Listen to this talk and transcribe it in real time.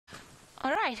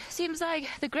Alright, seems like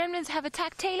the gremlins have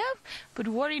attacked Taylor, but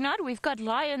worry not, we've got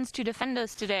lions to defend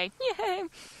us today. Yay!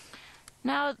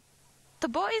 Now, the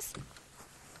boys,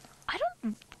 I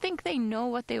don't think they know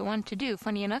what they want to do,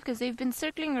 funny enough, because they've been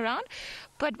circling around,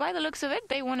 but by the looks of it,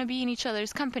 they want to be in each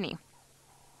other's company.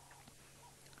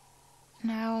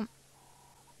 Now,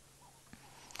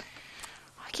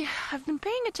 I've been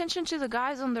paying attention to the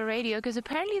guys on the radio because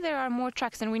apparently there are more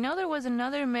trucks, and we know there was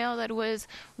another male that was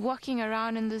walking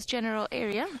around in this general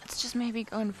area. Let's just maybe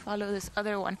go and follow this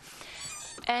other one.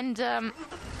 And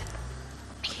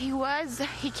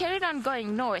he carried on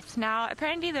going north. Now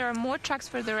apparently there are more trucks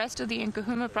for the rest of the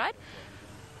Nkahuma Pride.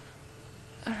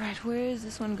 Alright, where is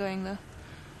this one going though?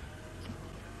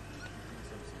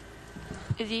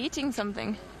 Is he eating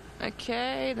something?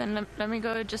 Okay, then let me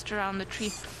go just around the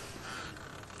tree.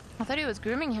 I thought he was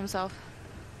grooming himself.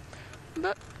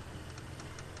 But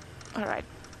alright.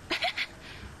 I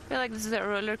feel like this is a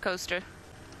roller coaster.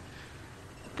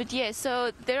 But yeah,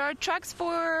 so there are trucks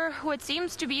for what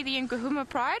seems to be the Nkahuma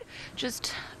Pride,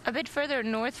 just a bit further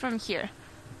north from here.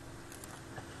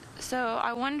 So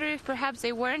I wonder if perhaps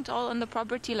they weren't all on the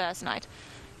property last night.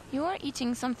 You are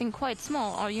eating something quite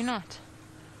small, are you not?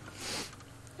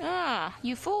 Ah,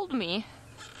 you fooled me.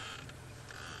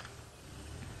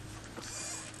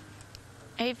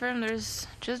 Hey firm, there's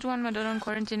just one Madonna on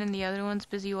quarantine and the other one's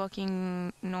busy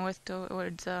walking north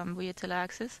towards Buyatila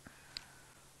axis.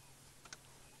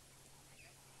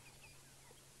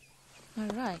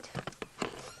 Alright.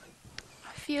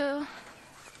 I feel...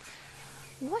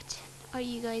 What are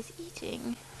you guys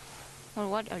eating? Or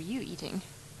what are you eating?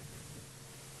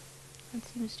 It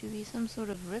seems to be some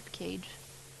sort of rib cage.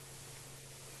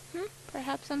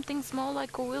 Perhaps something small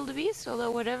like a wildebeest, although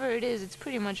whatever it is, it's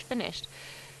pretty much finished.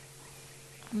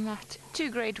 I'm not too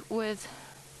great with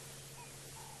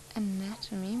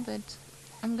anatomy, but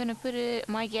I'm gonna put it,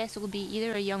 my guess will be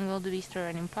either a young wildebeest or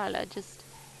an impala, just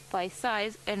by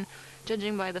size and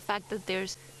judging by the fact that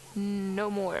there's no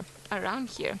more around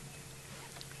here.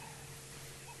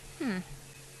 And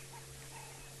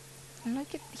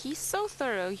look at, he's so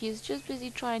thorough, he's just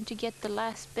busy trying to get the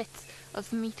last bits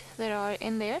of meat that are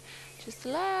in there. Just the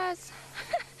last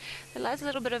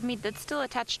little bit of meat that's still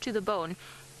attached to the bone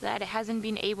that hasn't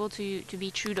been able to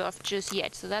be chewed off just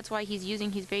yet. So that's why he's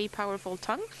using his very powerful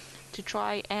tongue to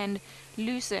try and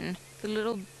loosen the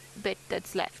little bit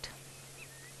that's left.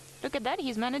 Look at that,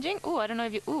 he's managing. Oh, I don't know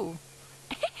if you... Ooh.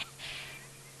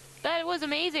 That was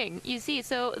amazing. You see,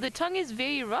 so the tongue is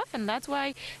very rough, and that's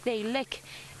why they lick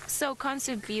so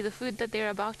constantly the food that they're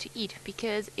about to eat,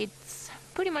 because it's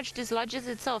pretty much dislodges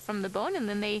itself from the bone, and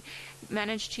then they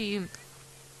manage to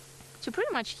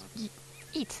pretty much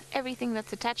eat everything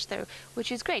that's attached there,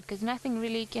 which is great because nothing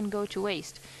really can go to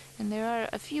waste, and there are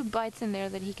a few bites in there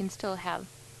that he can still have.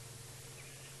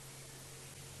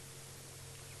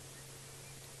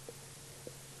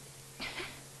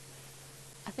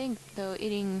 I think though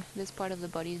eating this part of the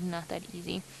body is not that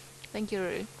easy. I think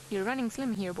you're running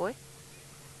slim here, boy.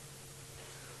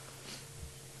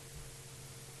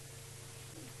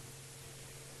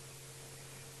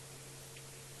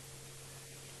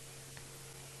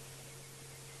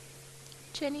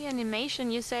 Jenny animation,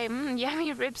 you say,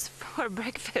 yummy ribs for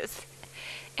breakfast.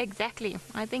 Exactly.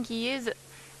 I think he is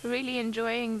really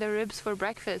enjoying the ribs for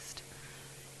breakfast.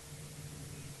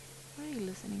 What are you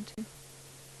listening to?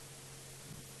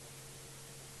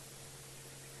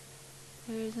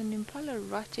 There's an impala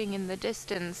rotting in the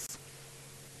distance.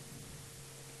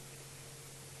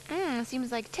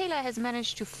 Seems like Taylor has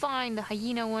managed to find the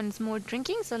hyena once more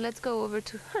drinking, so let's go over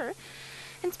to her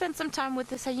and spend some time with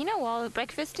this hyena while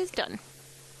breakfast is done.